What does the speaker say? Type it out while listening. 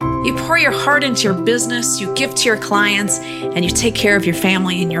You pour your heart into your business, you give to your clients, and you take care of your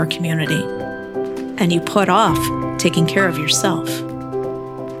family and your community. And you put off taking care of yourself.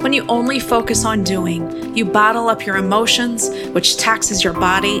 When you only focus on doing, you bottle up your emotions, which taxes your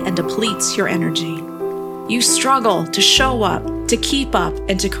body and depletes your energy. You struggle to show up, to keep up,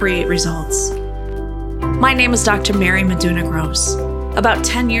 and to create results. My name is Dr. Mary Meduna Gross. About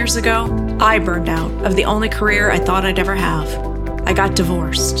 10 years ago, I burned out of the only career I thought I'd ever have. I got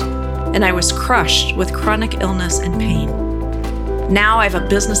divorced, and I was crushed with chronic illness and pain. Now I have a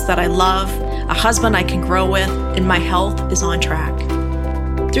business that I love, a husband I can grow with, and my health is on track.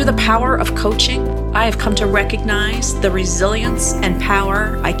 Through the power of coaching, I have come to recognize the resilience and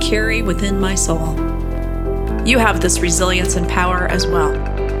power I carry within my soul. You have this resilience and power as well.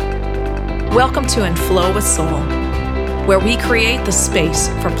 Welcome to In Flow with Soul, where we create the space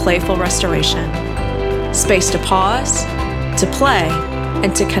for playful restoration. Space to pause, to play,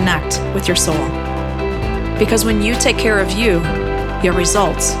 and to connect with your soul. Because when you take care of you, your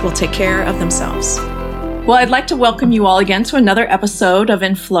results will take care of themselves. Well, I'd like to welcome you all again to another episode of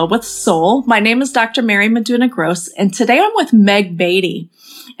In Flow with Soul. My name is Dr. Mary Meduna Gross, and today I'm with Meg Beatty.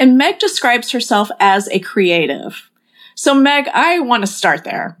 And Meg describes herself as a creative. So Meg, I want to start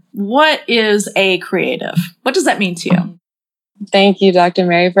there. What is a creative? What does that mean to you? Thank you, Dr.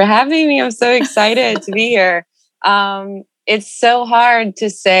 Mary, for having me. I'm so excited to be here. It's so hard to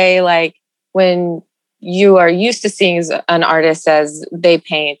say, like, when you are used to seeing an artist as they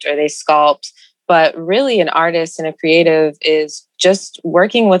paint or they sculpt, but really an artist and a creative is just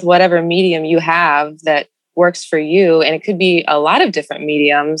working with whatever medium you have that works for you. And it could be a lot of different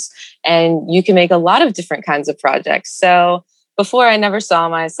mediums, and you can make a lot of different kinds of projects. So before, I never saw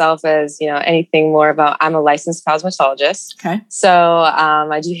myself as, anything more about, I'm a licensed cosmetologist. Okay. So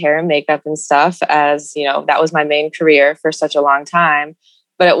I do hair and makeup and stuff as, that was my main career for such a long time,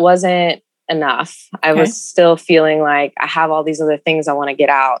 but it wasn't enough. I was still feeling like I have all these other things I want to get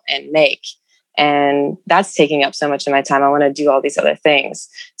out and make. And that's taking up so much of my time. I want to do all these other things.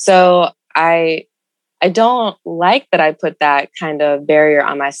 So I don't like that I put that kind of barrier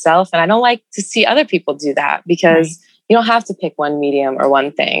on myself. And I don't like to see other people do that because you don't have to pick one medium or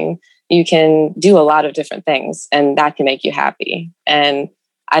one thing. You can do a lot of different things, and that can make you happy. And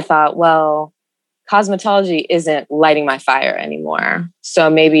I thought, well, cosmetology isn't lighting my fire anymore. So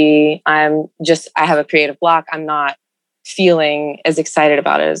maybe I have a creative block. I'm not feeling as excited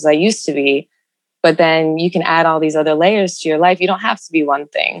about it as I used to be. But then you can add all these other layers to your life. You don't have to be one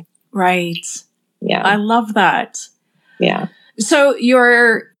thing. Right. Yeah. I love that. Yeah. So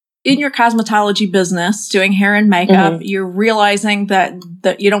you're in your cosmetology business doing hair and makeup. Mm-hmm. You're realizing that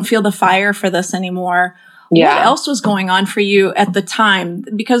you don't feel the fire for this anymore. Yeah. What else was going on for you at the time?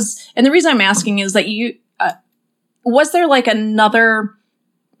 And the reason I'm asking is that was there like another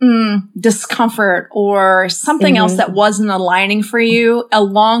discomfort or something else that wasn't aligning for you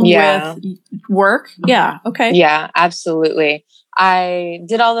along with work? Yeah. Okay. Yeah, absolutely. I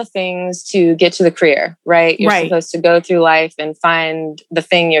did all the things to get to the career, right? You're supposed to go through life and find the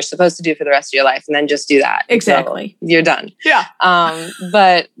thing you're supposed to do for the rest of your life and then just do that. Exactly. So you're done. Yeah.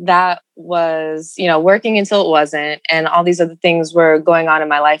 But that was, working until it wasn't. And all these other things were going on in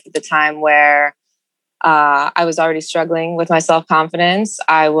my life at the time where I was already struggling with my self-confidence.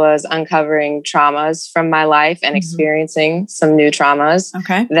 I was uncovering traumas from my life and experiencing some new traumas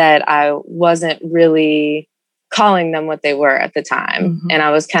that I wasn't really calling them what they were at the time. And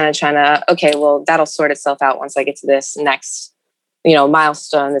I was kind of trying to, that'll sort itself out once I get to this next,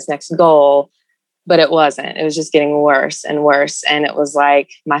 milestone, this next goal. But it wasn't. It was just getting worse and worse. And it was like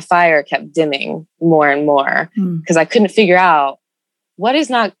my fire kept dimming more and more because I couldn't figure out what is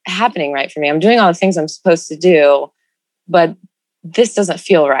not happening right for me. I'm doing all the things I'm supposed to do, but this doesn't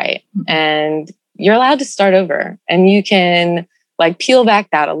feel right. And you're allowed to start over, and you can peel back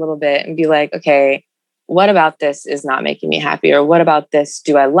that a little bit and be like, okay, what about this is not making me happy? Or what about this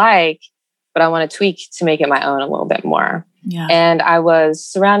do I like, but I want to tweak to make it my own a little bit more. Yeah. And I was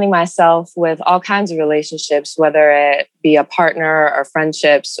surrounding myself with all kinds of relationships, whether it be a partner or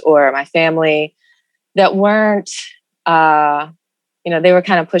friendships or my family, that weren't, they were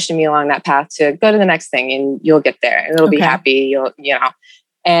kind of pushing me along that path to go to the next thing and you'll get there and it'll be happy,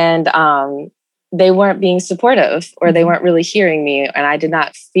 and they weren't being supportive or they weren't really hearing me. And I did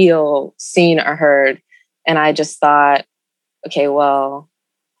not feel seen or heard. And I just thought, okay, well,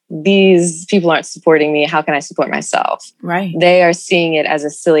 these people aren't supporting me. How can I support myself? Right. They are seeing it as a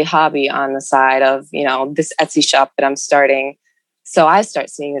silly hobby on the side of, this Etsy shop that I'm starting. So I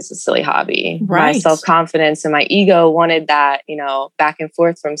start seeing it as a silly hobby. Right. My self-confidence and my ego wanted that, back and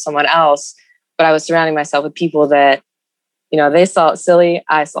forth from someone else. But I was surrounding myself with people that they saw it silly.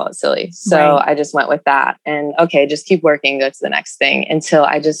 I saw it silly. So I just went with that and okay, just keep working, go to the next thing until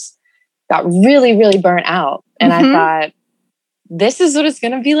I just got really, really burnt out. And I thought, this is what it's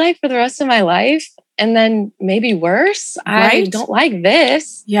going to be like for the rest of my life. And then maybe worse. I don't like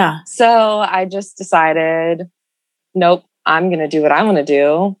this. Yeah. So I just decided, nope, I'm going to do what I want to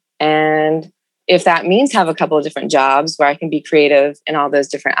do. And if that means have a couple of different jobs where I can be creative in all those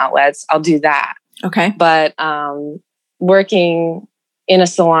different outlets, I'll do that. Okay. But working in a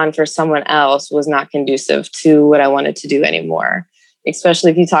salon for someone else was not conducive to what I wanted to do anymore. Especially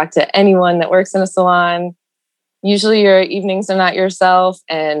if you talk to anyone that works in a salon, usually your evenings are not yourself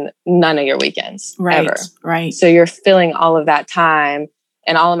and none of your weekends ever. Right. So you're filling all of that time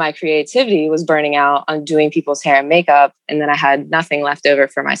and all of my creativity was burning out on doing people's hair and makeup. And then I had nothing left over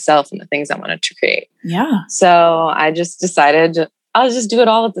for myself and the things I wanted to create. Yeah. So I just decided I'll just do it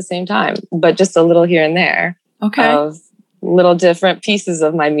all at the same time, but just a little here and there of little different pieces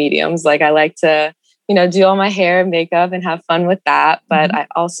of my mediums. Like I like to, do all my hair and makeup and have fun with that. But I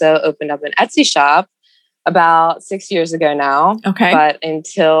also opened up an Etsy shop about 6 years ago now. Okay. But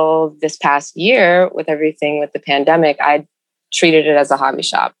until this past year, with everything with the pandemic, I treated it as a hobby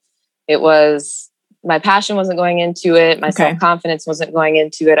shop. It was, my passion wasn't going into it. My self-confidence wasn't going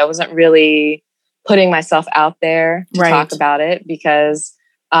into it. I wasn't really putting myself out there to talk about it because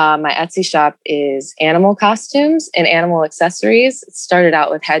my Etsy shop is animal costumes and animal accessories. It started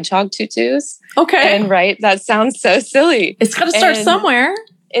out with hedgehog tutus. Okay. And that sounds so silly. It's got to start somewhere.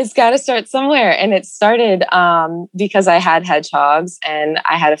 It's got to start somewhere. And it started because I had hedgehogs and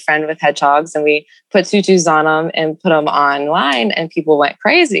I had a friend with hedgehogs and we put tutus on them and put them online and people went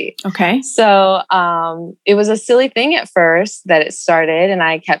crazy. Okay. So it was a silly thing at first that it started and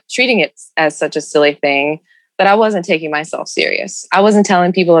I kept treating it as such a silly thing, but I wasn't taking myself serious. I wasn't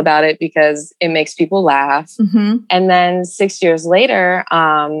telling people about it because it makes people laugh. And then 6 years later,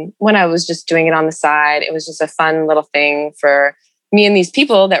 when I was just doing it on the side, it was just a fun little thing for me and these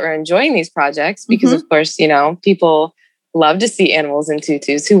people that were enjoying these projects because of course, people love to see animals in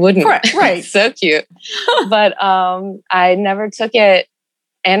tutus. Who wouldn't? Right. So cute. But I never took it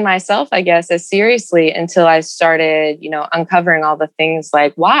and myself, I guess, as seriously until I started, uncovering all the things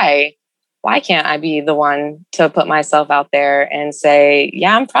like, why can't I be the one to put myself out there and say,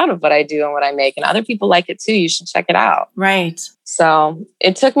 yeah, I'm proud of what I do and what I make and other people like it too. You should check it out. Right. So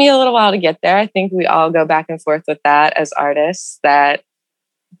it took me a little while to get there. I think we all go back and forth with that as artists that,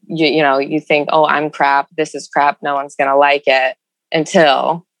 you think, oh, I'm crap. This is crap. No one's going to like it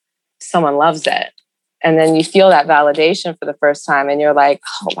until someone loves it. And then you feel that validation for the first time and you're like,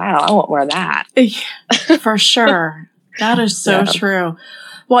 oh, wow, I want more of that. For sure. That is so true.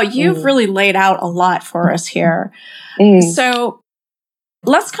 Well, you've really laid out a lot for us here. So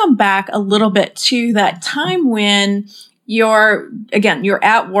let's come back a little bit to that time when you're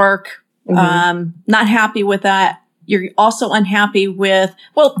at work, not happy with that. You're also unhappy with,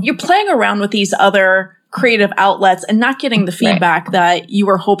 you're playing around with these other creative outlets and not getting the feedback that you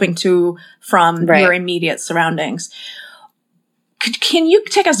were hoping to from your immediate surroundings. Can you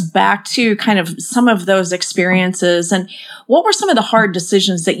take us back to kind of some of those experiences and what were some of the hard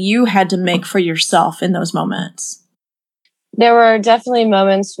decisions that you had to make for yourself in those moments? There were definitely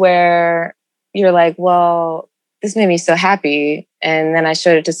moments where you're like, well, this made me so happy. And then I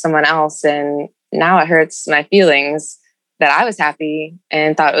showed it to someone else and now it hurts my feelings that I was happy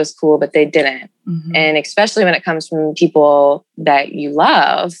and thought it was cool, but they didn't. And especially when it comes from people that you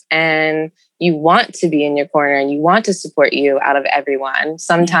love and you want to be in your corner and you want to support you out of everyone.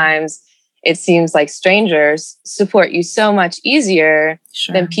 Sometimes it seems like strangers support you so much easier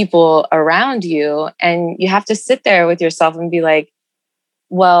than people around you. And you have to sit there with yourself and be like,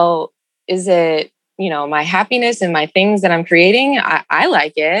 well, is it, my happiness and my things that I'm creating? I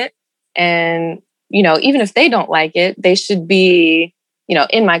like it. And, even if they don't like it, they should be,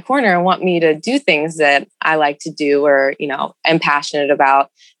 in my corner and want me to do things that I like to do or, am passionate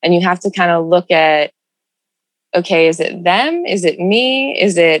about. And you have to kind of look at, okay, is it them? Is it me?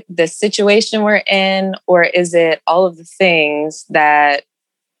 Is it the situation we're in? Or is it all of the things that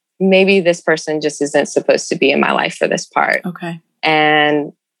maybe this person just isn't supposed to be in my life for this part? Okay.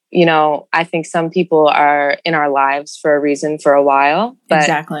 And, I think some people are in our lives for a reason for a while, but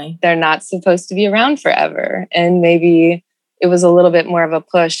they're not supposed to be around forever. And maybe it was a little bit more of a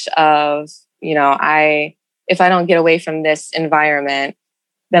push of, if I don't get away from this environment,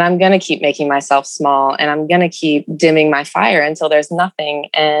 then I'm going to keep making myself small and I'm going to keep dimming my fire until there's nothing.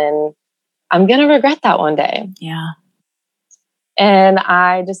 And I'm going to regret that one day. Yeah. And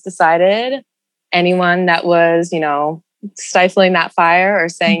I just decided anyone that was, stifling that fire or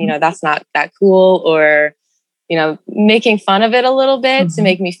saying, that's not that cool or, making fun of it a little bit to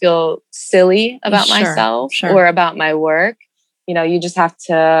make me feel silly about myself or about my work. You just have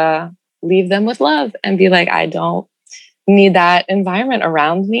to leave them with love and be like, I don't need that environment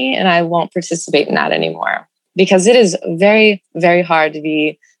around me and I won't participate in that anymore. Because it is very, very hard to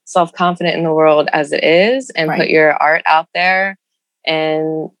be self-confident in the world as it is and put your art out there.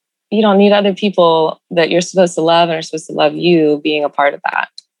 And you don't need other people that you're supposed to love and are supposed to love you being a part of that.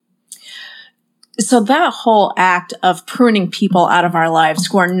 So that whole act of pruning people out of our lives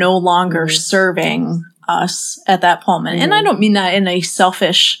who are no longer serving us at that moment. And I don't mean that in a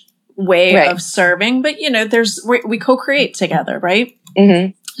selfish way of serving, but we co-create together, right?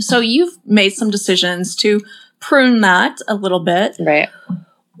 Mm-hmm. So you've made some decisions to prune that a little bit. Right.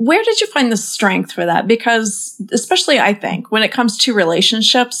 Where did you find the strength for that? Because especially I think when it comes to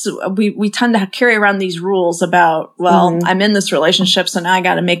relationships, we tend to carry around these rules about, I'm in this relationship, so now I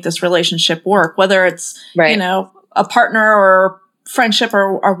got to make this relationship work, whether it's, a partner or friendship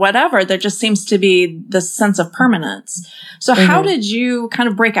or whatever. There just seems to be this sense of permanence. So how did you kind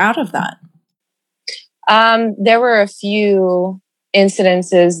of break out of that? There were a few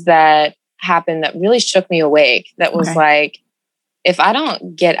incidences that happened that really shook me awake. That was like, if I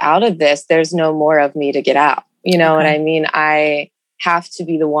don't get out of this, there's no more of me to get out. You know what I mean? I have to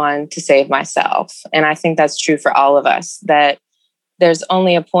be the one to save myself. And I think that's true for all of us, that there's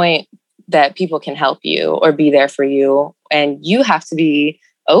only a point that people can help you or be there for you. And you have to be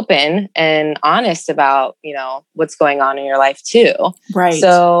open and honest about, what's going on in your life too. Right.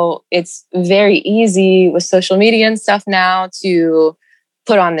 So it's very easy with social media and stuff now to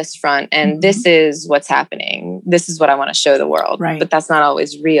put on this front and this is what's happening. This is what I want to show the world. Right. But that's not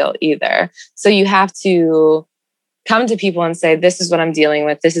always real either. So you have to come to people and say, this is what I'm dealing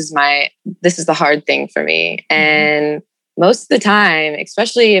with. This is the hard thing for me. And most of the time,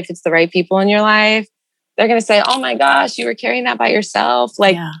 especially if it's the right people in your life, they're going to say, oh my gosh, you were carrying that by yourself.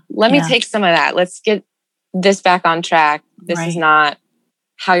 Like, let me take some of that. Let's get this back on track. This is not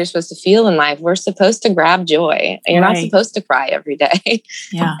how you're supposed to feel in life. We're supposed to grab joy. And you're not supposed to cry every day.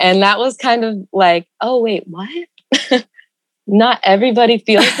 Yeah. And that was kind of like, oh, wait, what? Not everybody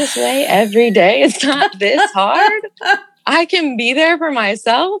feels this way every day. It's not this hard. I can be there for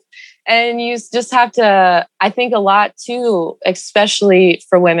myself. And you just have to, I think a lot too, especially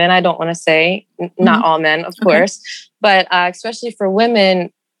for women, I don't want to say, not all men, of course, but especially for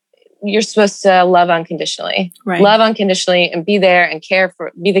women, you're supposed to love unconditionally. Love unconditionally and be there and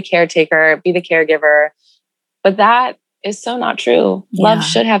be the caretaker, be the caregiver. But that is so not true. Love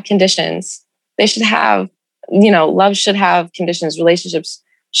should have conditions. They should have, love should have conditions. Relationships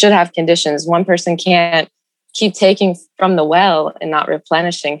should have conditions. One person can't keep taking from the well and not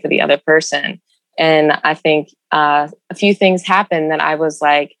replenishing for the other person. And I think a few things happened that I was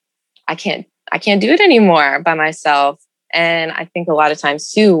like, I can't do it anymore by myself. And I think a lot of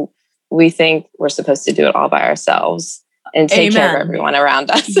times too, we think we're supposed to do it all by ourselves and take care of everyone around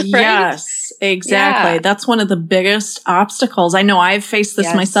us. Right? Yes, exactly. Yeah. That's one of the biggest obstacles. I know I've faced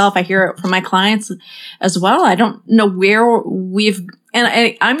this myself. I hear it from my clients as well. I don't know where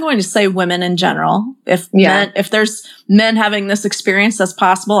and I'm going to say women in general. If there's men having this experience, that's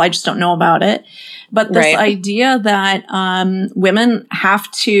possible. I just don't know about it. But this idea that women have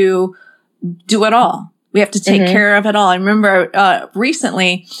to do it all. We have to take care of it all. I remember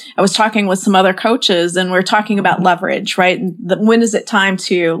recently I was talking with some other coaches and we're talking about leverage, right? When is it time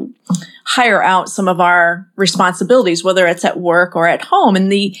to hire out some of our responsibilities, whether it's at work or at home?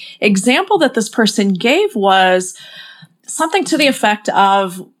 And the example that this person gave was something to the effect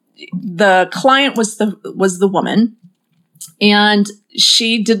of the client was the woman and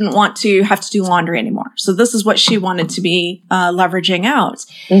she didn't want to have to do laundry anymore. So this is what she wanted to be leveraging out.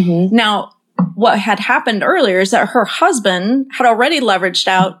 Now, what had happened earlier is that her husband had already leveraged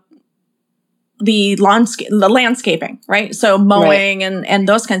out the landscaping, right? So mowing and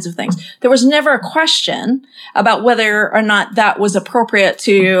those kinds of things. There was never a question about whether or not that was appropriate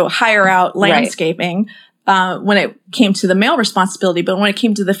to hire out landscaping when it came to the male responsibility. But when it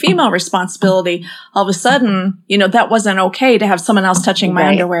came to the female responsibility, all of a sudden, that wasn't okay to have someone else touching my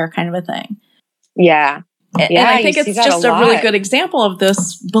underwear kind of a thing. Yeah. And I think it's just a really good example of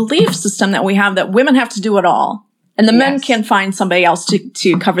this belief system that we have that women have to do it all. And the men can find somebody else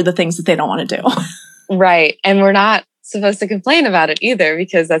to cover the things that they don't want to do. Right. And we're not supposed to complain about it either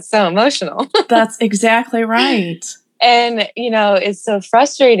because that's so emotional. That's exactly right. And, it's so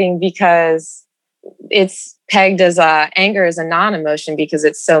frustrating because it's pegged as anger as a non-emotion because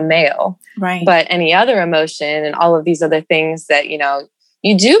it's so male. Right. But any other emotion and all of these other things that,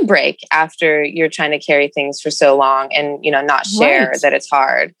 you do break after you're trying to carry things for so long and, not share that it's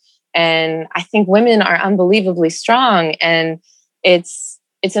hard. And I think women are unbelievably strong. And it's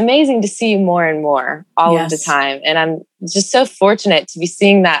amazing to see more and more all of the time. And I'm just so fortunate to be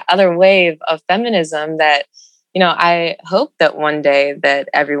seeing that other wave of feminism that, I hope that one day that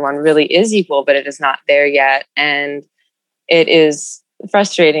everyone really is equal, but it is not there yet. And it is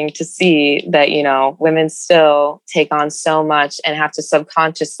frustrating to see that, women still take on so much and have to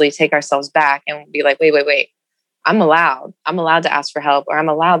subconsciously take ourselves back and be like, wait. I'm allowed to ask for help, or I'm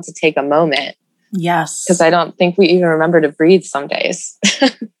allowed to take a moment. Yes. Because I don't think we even remember to breathe some days.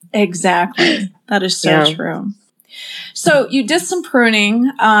 Exactly. That is so true. So you did some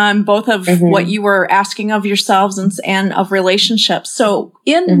pruning, both of what you were asking of yourselves and of relationships. So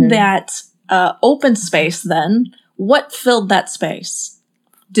in that open space then, what filled that space?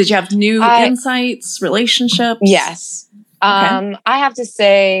 Did you have new insights, relationships? Yes. Okay. I have to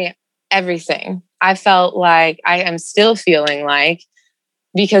say everything. I felt like I am still feeling like,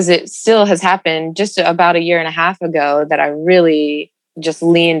 because it still has happened just about 1.5 years ago, that I really just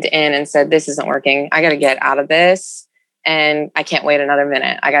leaned in and said, this isn't working. I got to get out of this. And I can't wait another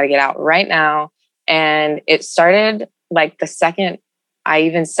minute. I got to get out right now. And it started like the second I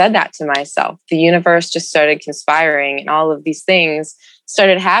even said that to myself. The universe just started conspiring, and all of these things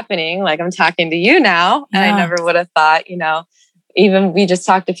started happening. Like I'm talking to you now. Yeah. And I never would have thought, even we just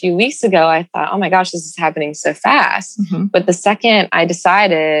talked a few weeks ago, I thought, oh my gosh, this is happening so fast. But the second I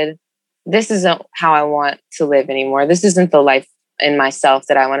decided, this isn't how I want to live anymore. This isn't the life in myself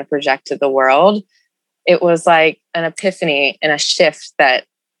that I want to project to the world. It was like an epiphany and a shift that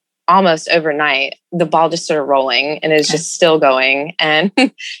almost overnight, the ball just started rolling and is just still going. And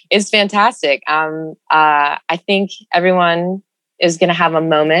it's fantastic. I think everyone is going to have a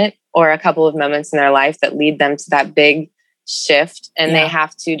moment or a couple of moments in their life that lead them to that big shift. And they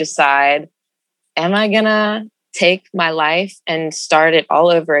have to decide, am I going to take my life and start it all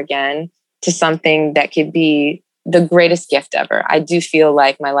over again to something that could be the greatest gift ever? I do feel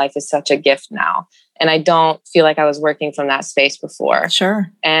like my life is such a gift now. And I don't feel like I was working from that space before.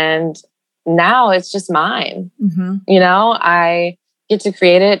 Sure. And now it's just mine. I get to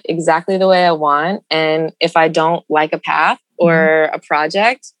create it exactly the way I want. And if I don't like a path or a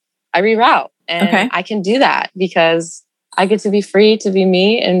project, I reroute. And I can do that because I get to be free to be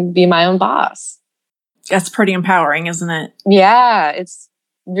me and be my own boss. That's pretty empowering, isn't it? Yeah, it's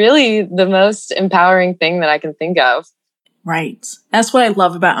really the most empowering thing that I can think of. Right. That's what I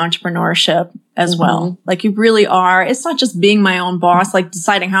love about entrepreneurship as well. Like you really are. It's not just being my own boss, like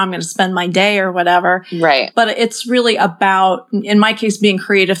deciding how I'm going to spend my day or whatever. Right. But it's really about, in my case, being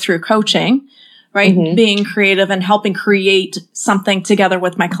creative through coaching, right? Being creative and helping create something together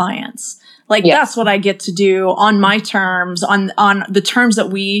with my clients. Like that's what I get to do on my terms, on the terms that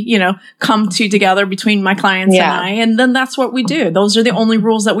we, come to together between my clients and I. And then that's what we do. Those are the only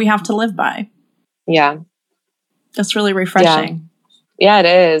rules that we have to live by. Yeah. That's really refreshing. Yeah, it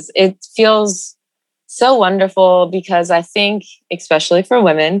is. It feels so wonderful because I think, especially for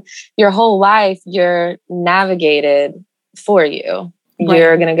women, your whole life, you're navigated for you. Right.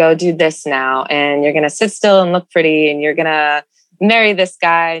 You're going to go do this now, and you're going to sit still and look pretty, and you're going to marry this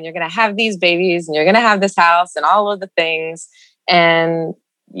guy, and you're going to have these babies, and you're going to have this house and all of the things. And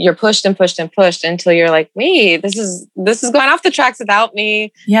you're pushed and pushed and pushed until you're like, wait, this is going off the tracks without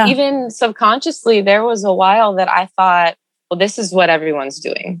me. Yeah. Even subconsciously, there was a while that I thought, well, this is what everyone's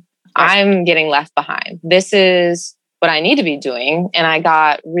doing. Right. I'm getting left behind. This is what I need to be doing. And I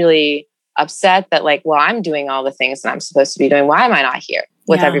got really upset that like, well, I'm doing all the things that I'm supposed to be doing. Why am I not here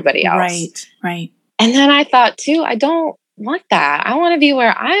with everybody else? Right. And then I thought too, I don't want that. I want to be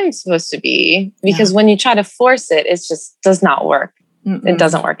where I'm supposed to be, because when you try to force it, it just does not work. It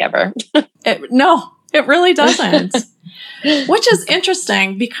doesn't work ever. No, it really doesn't. Which is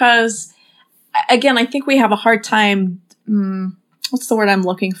interesting because, again, I think we have a hard time, what's the word I'm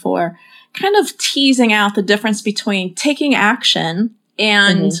looking for? Kind of teasing out the difference between taking action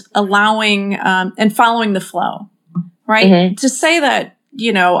and allowing and following the flow, right? To say that,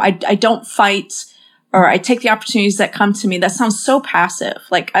 I don't fight or I take the opportunities that come to me, that sounds so passive,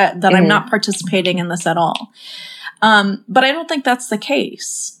 like that I'm not participating in this at all. But I don't think that's the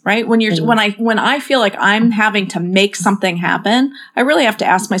case, right? When I feel like I'm having to make something happen, I really have to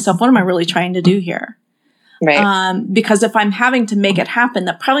ask myself, what am I really trying to do here? Right. Because if I'm having to make it happen,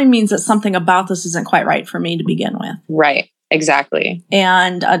 that probably means that something about this isn't quite right for me to begin with. Right. Exactly.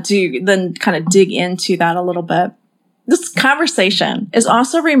 And to then kind of dig into that a little bit. This conversation is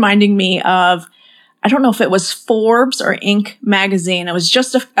also reminding me of, I don't know if it was Forbes or Inc. magazine. It was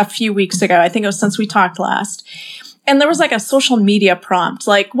just a few weeks ago. I think it was since we talked last. And there was like a social media prompt,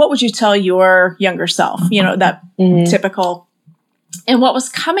 like, what would you tell your younger self? That typical And what was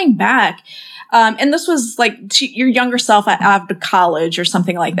coming back, and this was like to your younger self after college or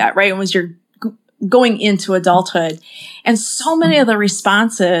something like that, right? It was your going into adulthood. And so many of the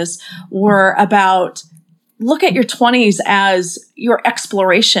responses were about look at your 20s as your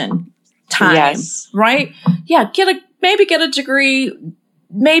exploration time, Yes. right? Yeah, maybe get a degree,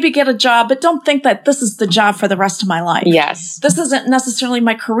 maybe get a job, but don't think that this is the job for the rest of my life. Yes. This isn't necessarily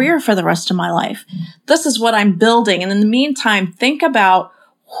my career for the rest of my life. This is what I'm building. And in the meantime, think about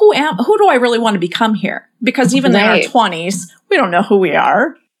who do I really want to become here? Because even in our 20s, we don't know who we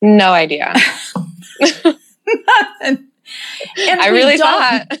are. No idea. and I really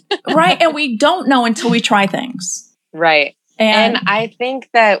thought. Right. And we don't know until we try things. Right. And I think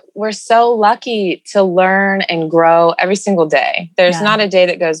that we're so lucky to learn and grow every single day. There's not a day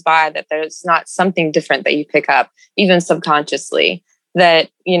that goes by that there's not something different that you pick up, even subconsciously, that,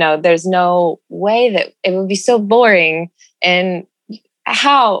 there's no way that it would be so boring. And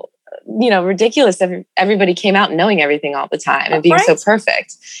how, ridiculous everybody came out knowing everything all the time and being so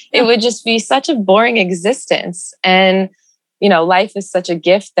perfect. It would just be such a boring existence. And, life is such a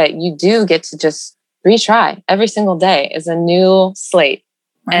gift that you do get to just retry. Every single day is a new slate.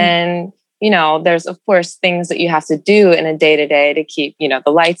 Right. And, there's of course things that you have to do in a day-to-day to keep,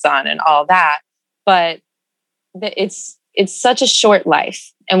 the lights on and all that. But it's such a short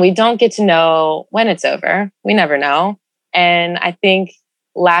life and we don't get to know when it's over. We never know. And I think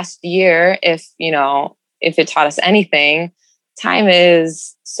last year, if it taught us anything, time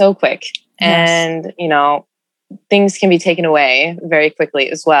is so quick. Yes. And, things can be taken away very quickly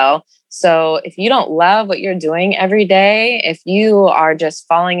as well. So if you don't love what you're doing every day, if you are just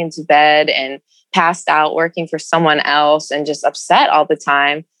falling into bed and passed out working for someone else and just upset all the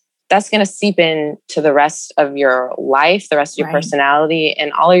time, that's going to seep into the rest of your life, the rest of your personality,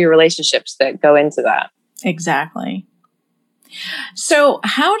 and all of your relationships that go into that. Exactly. So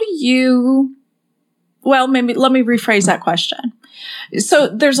how do you, maybe let me rephrase that question. So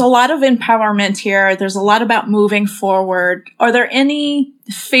there's a lot of empowerment here. There's a lot about moving forward. Are there any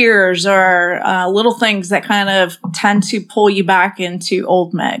fears or little things that kind of tend to pull you back into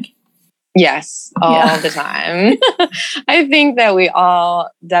old Meg? Yes, all the time. I think that we all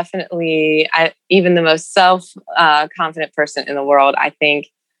definitely, even the most self-confident person in the world, I think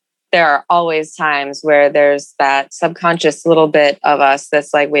there are always times where there's that subconscious little bit of us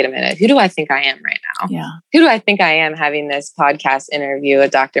that's like, wait a minute, who do I think I am right now? Yeah. Who do I think I am having this podcast interview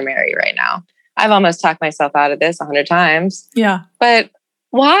with Dr. Mary right now? I've almost talked myself out of this 100 times. Yeah. But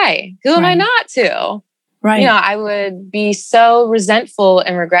why? Who am I not to? Right. I would be so resentful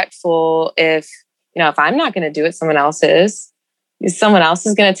and regretful if I'm not going to do it, someone else is. Someone else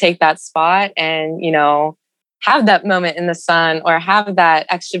is going to take that spot and, have that moment in the sun or have that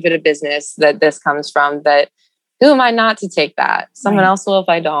extra bit of business that this comes from. That who am I not to take that? Someone else will if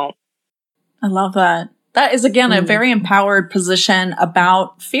I don't. I love that. That is, again, a very empowered position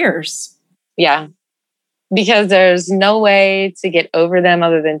about fears. Yeah. Because there's no way to get over them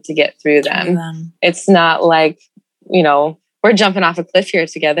other than to get through them. It's not like, we're jumping off a cliff here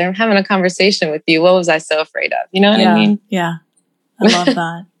together. I'm having a conversation with you. What was I so afraid of? You know what I mean? Yeah. I love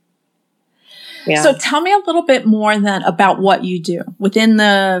that. Yeah. So tell me a little bit more then about what you do within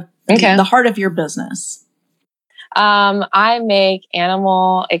the heart of your business. I make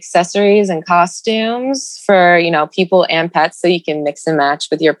animal accessories and costumes for, people and pets, so you can mix and match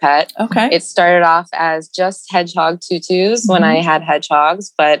with your pet. Okay. It started off as just hedgehog tutus when I had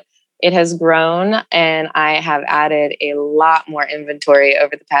hedgehogs, but it has grown and I have added a lot more inventory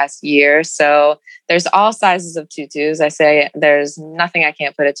over the past year. So there's all sizes of tutus. I say there's nothing I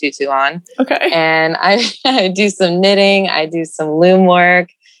can't put a tutu on. Okay. And I do some knitting. I do some loom work.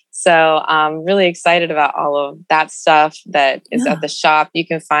 So I'm really excited about all of that stuff that is at the shop. You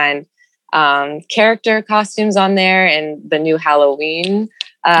can find character costumes on there, and the new Halloween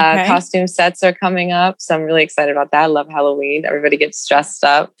costume sets are coming up. So I'm really excited about that. I love Halloween. Everybody gets dressed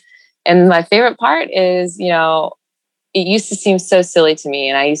up. And my favorite part is, it used to seem so silly to me.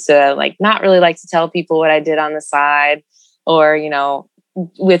 And I used to not really like to tell people what I did on the side, or,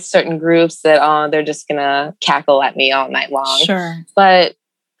 with certain groups that, they're just going to cackle at me all night long. Sure. But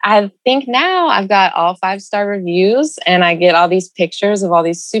I think now I've got all 5-star reviews and I get all these pictures of all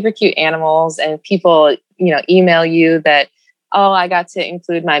these super cute animals, and people, email you that, I got to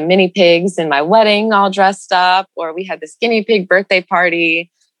include my mini pigs in my wedding all dressed up, or we had this guinea pig birthday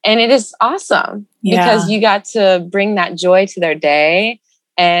party. And it is awesome because you got to bring that joy to their day,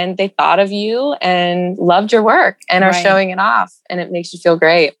 and they thought of you and loved your work and are showing it off, and it makes you feel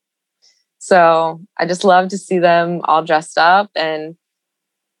great. So I just love to see them all dressed up, and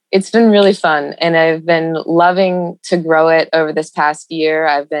It's been really fun, and I've been loving to grow it over this past year.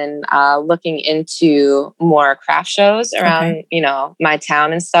 I've been looking into more craft shows around, my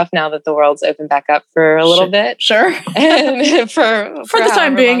town and stuff now that the world's opened back up for a little bit. Sure. And for the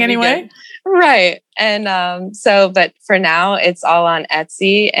time being anyway. Right. And but for now, it's all on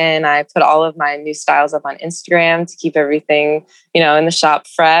Etsy, and I put all of my new styles up on Instagram to keep everything, in the shop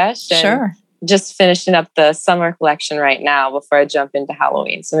fresh. And sure. Just finishing up the summer collection right now before I jump into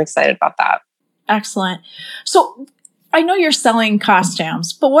Halloween. So I'm excited about that. Excellent. So I know you're selling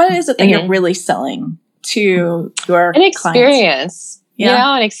costumes, but what is it that you're really selling to your An experience.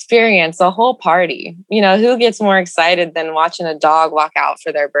 Yeah. An experience, a whole party. Who gets more excited than watching a dog walk out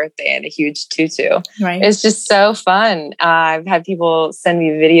for their birthday in a huge tutu? Right. It's just so fun. I've had people send me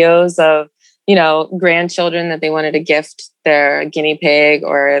videos of grandchildren that they wanted to gift their guinea pig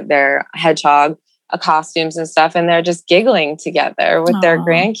or their hedgehog costumes and stuff. And they're just giggling together with their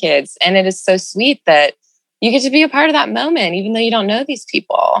grandkids. And it is so sweet that you get to be a part of that moment, even though you don't know these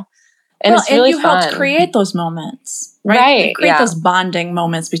people. And it's really fun. Helped create those moments, right? You create those bonding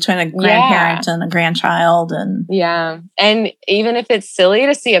moments between a grandparent and a grandchild. And and even if it's silly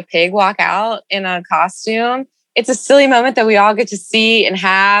to see a pig walk out in a costume, it's a silly moment that we all get to see and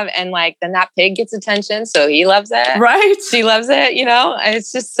have. And then that pig gets attention. So he loves it. Right. She loves it.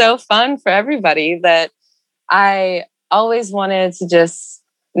 It's just so fun for everybody that I always wanted to just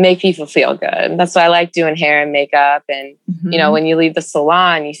make people feel good. That's why I like doing hair and makeup. And, when you leave the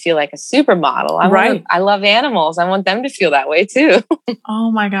salon, you feel like a supermodel. I love animals. I want them to feel that way too.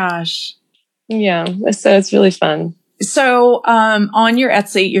 Oh my gosh. Yeah. So it's really fun. So, on your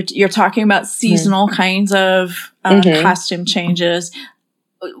Etsy, you're talking about seasonal kinds of costume changes.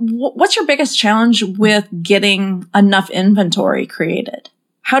 What's your biggest challenge with getting enough inventory created?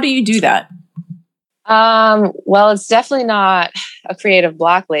 How do you do that? Well, it's definitely not a creative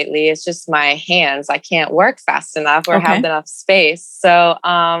block lately. It's just my hands. I can't work fast enough or have enough space. So,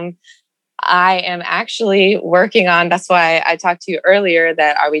 I am actually working on, that's why I talked to you earlier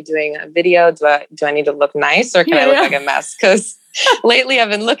that are we doing a video? Do I need to look nice or can I look like a mess? Because lately I've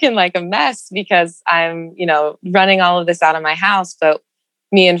been looking like a mess because I'm, running all of this out of my house. But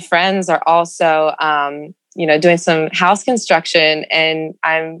me and friends are also, doing some house construction, and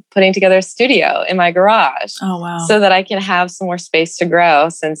I'm putting together a studio in my garage. Oh, wow. So that I can have some more space to grow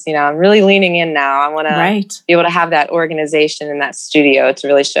since, I'm really leaning in now. I want to be able to have that organization in that studio to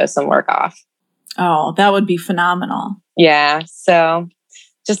really show some work off. Oh, that would be phenomenal. Yeah. So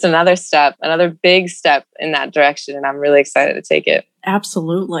just another big step in that direction. And I'm really excited to take it.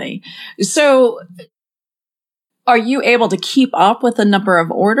 Absolutely. So are you able to keep up with the number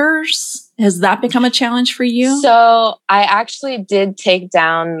of orders? Has that become a challenge for you? So I actually did take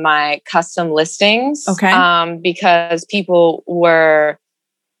down my custom listings because people were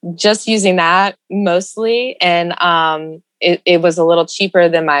just using that mostly. And it was a little cheaper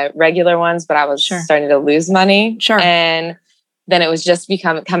than my regular ones, but I was starting to lose money. Sure. And then it was just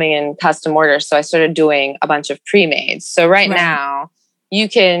coming in custom orders. So I started doing a bunch of pre-mades. So right now, you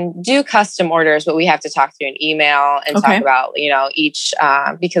can do custom orders, but we have to talk through an email and talk about, each,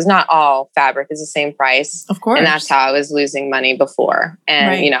 because not all fabric is the same price. Of course. And that's how I was losing money before.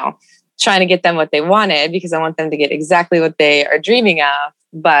 And, trying to get them what they wanted because I want them to get exactly what they are dreaming of,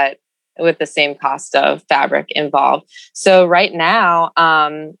 but with the same cost of fabric involved. So right now,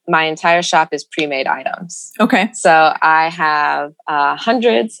 my entire shop is pre-made items. Okay. So I have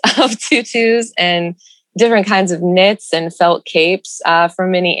hundreds of tutus and different kinds of knits and felt capes for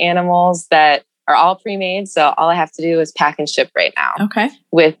many animals that are all pre-made. So all I have to do is pack and ship right now. Okay.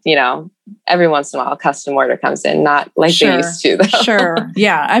 With, every once in a while, a custom order comes in, not like they used to, though. Sure.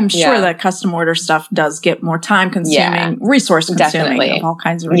 Yeah. I'm sure that custom order stuff does get more time consuming, resource consuming, of all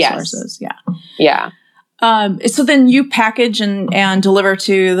kinds of resources. Yes. Yeah. So then you package and deliver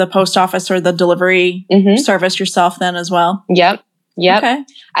to the post office or the delivery service yourself then as well? Yep. Okay.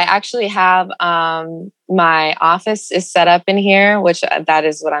 I actually have my office is set up in here, which that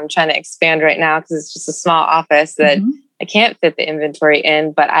is what I'm trying to expand right now because it's just a small office that I can't fit the inventory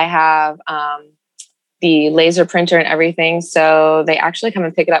in, but I have the laser printer and everything. So they actually come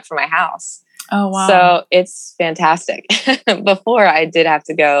and pick it up from my house. Oh, wow. So it's fantastic. Before I did have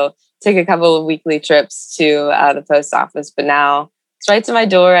to go take a couple of weekly trips to the post office, but now it's right to my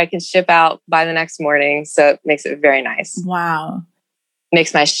door. I can ship out by the next morning. So it makes it very nice. Wow.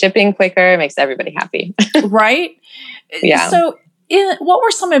 Makes my shipping quicker, makes everybody happy. Right? Yeah. So what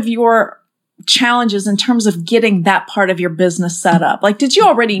were some of your challenges in terms of getting that part of your business set up? Like, did you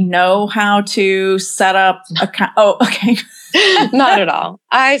already know how to set up Oh, okay. Not at all.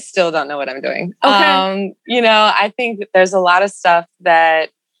 I still don't know what I'm doing. Okay. I think there's a lot of stuff that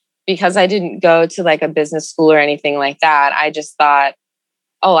because I didn't go to like a business school or anything like that, I just thought,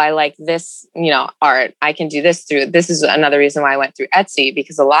 oh, I like this, art. I can do this through. This is another reason why I went through Etsy,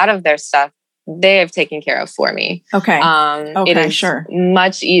 because a lot of their stuff they have taken care of for me. Okay. It is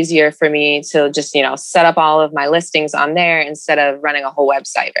much easier for me to just, set up all of my listings on there instead of running a whole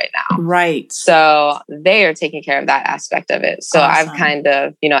website right now. Right. So they are taking care of that aspect of it. So awesome. I've kind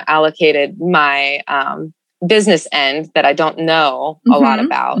of, allocated my business end that I don't know a lot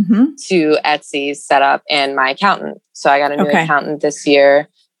about to Etsy's setup and my accountant. So I got a new accountant this year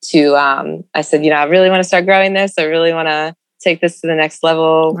to, I said, I really want to start growing this. I really want to take this to the next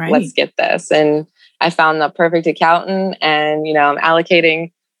level. Right. Let's get this. And I found the perfect accountant, and, I'm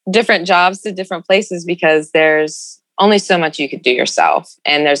allocating different jobs to different places because there's only so much you could do yourself,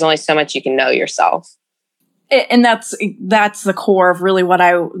 and there's only so much you can know yourself. And that's the core of really what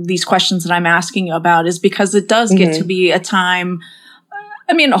these questions that I'm asking you about, is because it does get to be a time,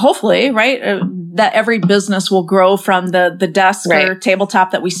 I mean, hopefully, right, that every business will grow from the desk or tabletop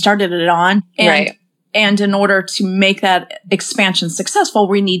that we started it on. And in order to make that expansion successful,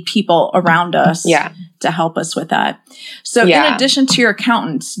 we need people around us to help us with that. So in addition to your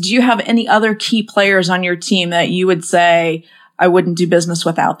accountants, do you have any other key players on your team that you would say, I wouldn't do business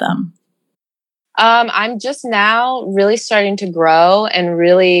without them? I'm just now really starting to grow and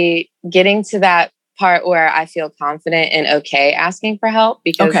really getting to that part where I feel confident and okay asking for help,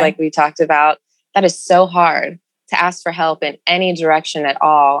 because like we talked about, that is so hard to ask for help in any direction at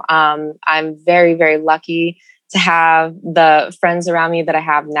all. I'm very, very lucky to have the friends around me that I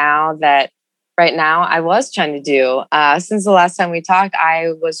have now, that right now I was trying to do. Since the last time we talked,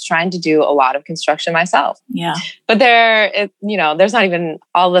 I was trying to do a lot of construction myself. Yeah. But there's not even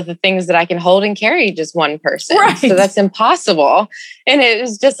all of the things that I can hold and carry just one person. Right. So that's impossible. And it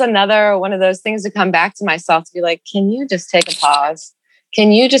was just another one of those things to come back to myself to be like, can you just take a pause?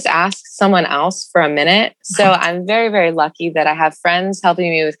 Can you just ask someone else for a minute? So I'm very, very lucky that I have friends helping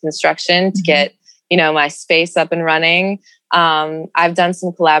me with construction to get, my space up and running. I've done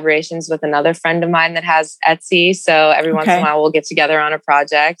some collaborations with another friend of mine that has Etsy. So every once in a while we'll get together on a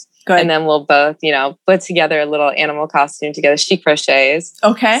project. Good. And then we'll both, put together a little animal costume together. She crochets.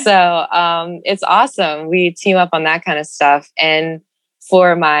 Okay. So it's awesome. We team up on that kind of stuff. And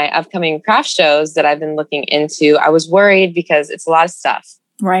for my upcoming craft shows that I've been looking into, I was worried because it's a lot of stuff.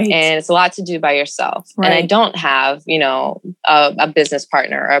 Right. And it's a lot to do by yourself. Right. And I don't have, a business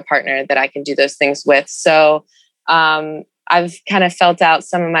partner or a partner that I can do those things with. So I've kind of felt out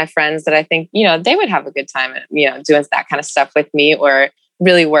some of my friends that I think, they would have a good time at, doing that kind of stuff with me or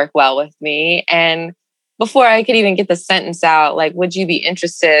really work well with me. And before I could even get the sentence out, like, would you be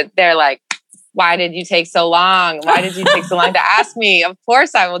interested? They're like, why did you take so long? Why did you take so long to ask me? Of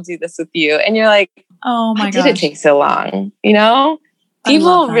course I will do this with you. And you're like, oh my gosh, did it take so long?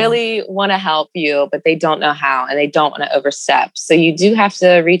 People really want to help you, but they don't know how, and they don't want to overstep. So you do have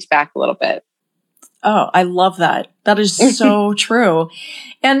to reach back a little bit. Oh, I love that. That is so true.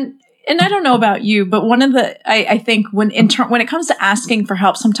 And I don't know about you, but one of I think when it comes to asking for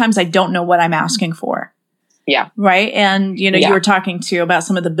help, sometimes I don't know what I'm asking for. Yeah. Right. And, you were talking to about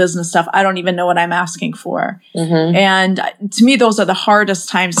some of the business stuff. I don't even know what I'm asking for. And to me, those are the hardest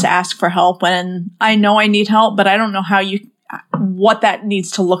times to ask for help, when I know I need help, but I don't know what that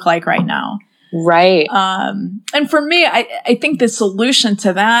needs to look like right now. Right. And for me, I think the solution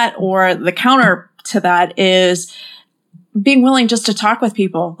to that, or the counter to that, is being willing just to talk with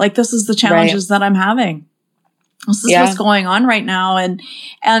people. Like, this is the challenges that I'm having. This is what's going on right now. And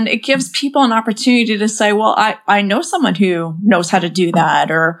it gives people an opportunity to say, well, I know someone who knows how to do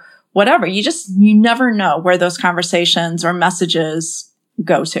that, or whatever. You never know where those conversations or messages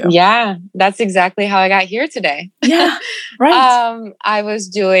go to. Yeah, that's exactly how I got here today. Yeah, right. I was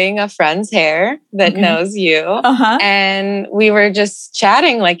doing a friend's hair that knows you. And we were just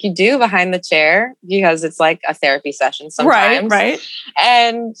chatting like you do behind the chair, because it's like a therapy session sometimes. Right.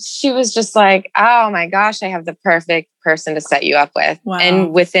 And she was just like, oh my gosh, I have the perfect person to set you up with. Wow.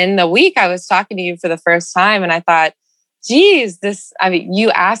 And within the week, I was talking to you for the first time, and I thought, geez,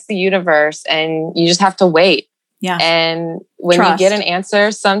 you ask the universe and you just have to wait. Yeah. And when you get an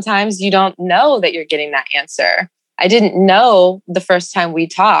answer, sometimes you don't know that you're getting that answer. I didn't know the first time we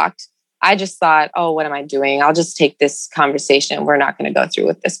talked. I just thought, oh, what am I doing? I'll just take this conversation. We're not going to go through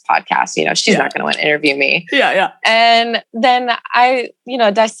with this podcast. She's not going to want to interview me. Yeah. And then I,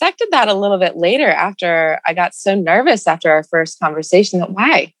 dissected that a little bit later, after I got so nervous after our first conversation, that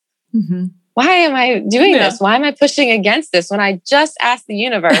why? Why am I doing this? Why am I pushing against this when I just asked the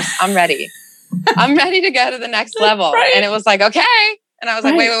universe, I'm ready. I'm ready to go to the next level. Right. And it was like, okay. And I was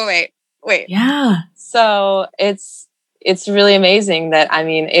like, wait. Yeah. So it's it's really amazing that, I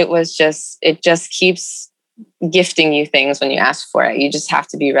mean, it just keeps gifting you things when you ask for it. You just have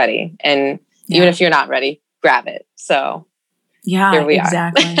to be ready. And even if you're not ready, grab it. So here we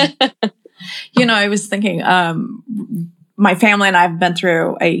exactly. are. I was thinking, my family and I have been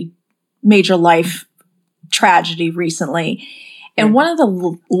through a major life tragedy recently. And one of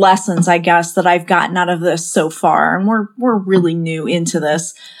the lessons, I guess, that I've gotten out of this so far, and we're really new into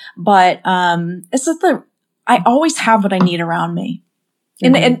this, but it's that I always have what I need around me.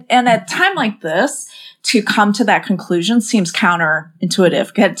 Mm-hmm. And at a time like this, to come to that conclusion seems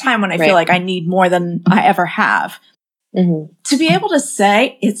counterintuitive. At a time when I feel like I need more than I ever have. Mm-hmm. To be able to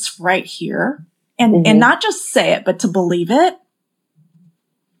say it's right here and not just say it, but to believe it,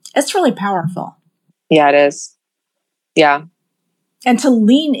 it's really powerful. Yeah, it is. Yeah. And to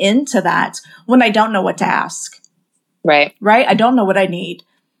lean into that when I don't know what to ask. Right. Right? I don't know what I need.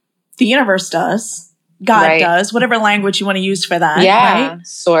 The universe does. God does. Whatever language you want to use for that. Yeah. Right?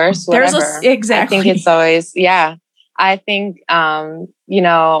 Source, whatever. Exactly. I think it's always, I think,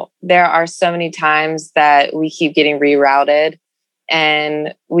 there are so many times that we keep getting rerouted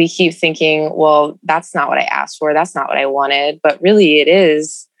and we keep thinking, well, that's not what I asked for. That's not what I wanted. But really it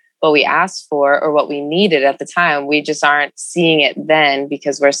is what we asked for or what we needed at the time. We just aren't seeing it then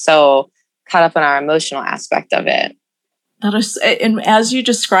because we're so caught up in our emotional aspect of it. That is, and as you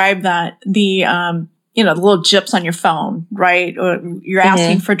describe that, the little gyps on your phone, right? Or you're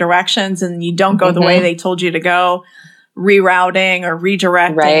asking for directions and you don't go the way they told you to go, rerouting or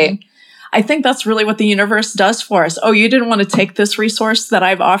redirecting. Right. I think that's really what the universe does for us. Oh, you didn't want to take this resource that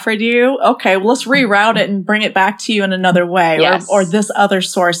I've offered you? Okay, well, let's reroute it and bring it back to you in another way, or this other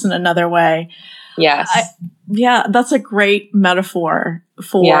source in another way. Yes. That's a great metaphor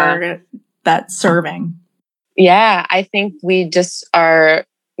for that serving. Yeah, I think we just are,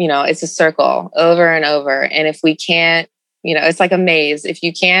 it's a circle over and over. And if we can't, it's like a maze. If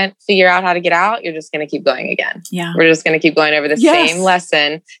you can't figure out how to get out, you're just going to keep going again. Yeah. We're just going to keep going over the same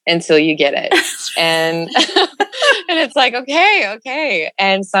lesson until you get it. And and it's like, okay.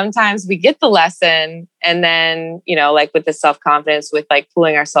 And sometimes we get the lesson and then, like with the self-confidence, with like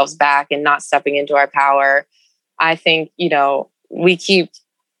pulling ourselves back and not stepping into our power, I think, we keep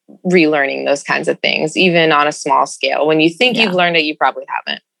relearning those kinds of things, even on a small scale. When you think you've learned it, you probably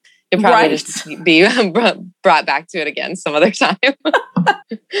haven't. You'll probably just be brought back to it again some other time.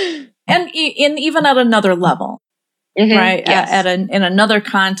 And even at another level, right? Yes. In another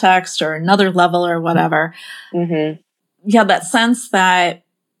context or another level or whatever. Mm-hmm. Yeah, that sense that,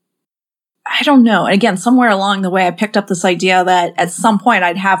 I don't know. Again, somewhere along the way, I picked up this idea that at some point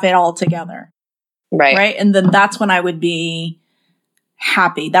I'd have it all together. Right. And then that's when I would be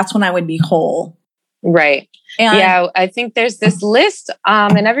happy. That's when I would be whole. Right. And I think there's this list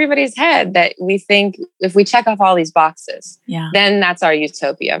in everybody's head that we think if we check off all these boxes, then that's our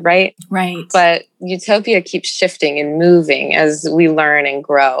utopia, right? Right. But utopia keeps shifting and moving as we learn and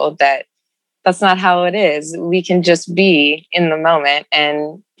grow. That's not how it is. We can just be in the moment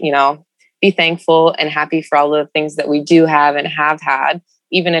and, be thankful and happy for all the things that we do have and have had,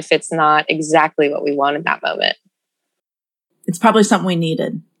 even if it's not exactly what we want in that moment. It's probably something we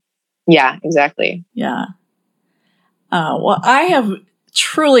needed. Yeah, exactly. Yeah. Well, I have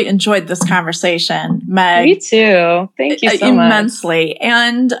truly enjoyed this conversation, Meg. Me too. Thank you so immensely.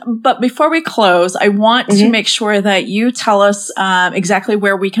 But before we close, I want to make sure that you tell us exactly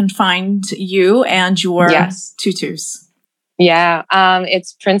where we can find you and your tutus. Yeah,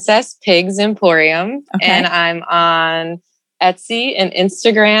 it's Princess Pigs Emporium, and I'm on Etsy and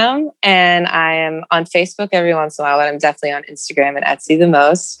Instagram, and I am on Facebook every once in a while, but I'm definitely on Instagram and Etsy the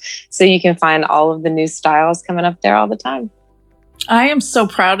most. So you can find all of the new styles coming up there all the time. I am so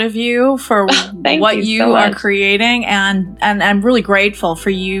proud of you for what you are creating, and I'm really grateful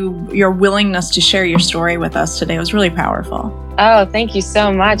for your willingness to share your story with us today. It was really powerful. Oh, thank you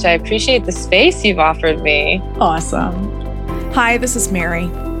so much. I appreciate the space you've offered me. Awesome. Hi, this is Mary.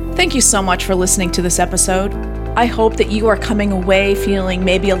 Thank you so much for listening to this episode. I hope that you are coming away feeling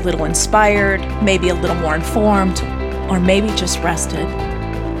maybe a little inspired, maybe a little more informed, or maybe just rested.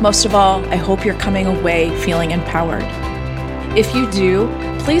 Most of all, I hope you're coming away feeling empowered. If you do,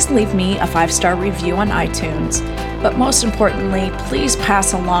 please leave me a 5-star review on iTunes. But most importantly, please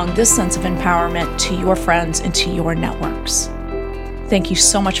pass along this sense of empowerment to your friends and to your networks. Thank you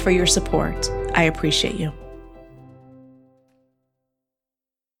so much for your support. I appreciate you.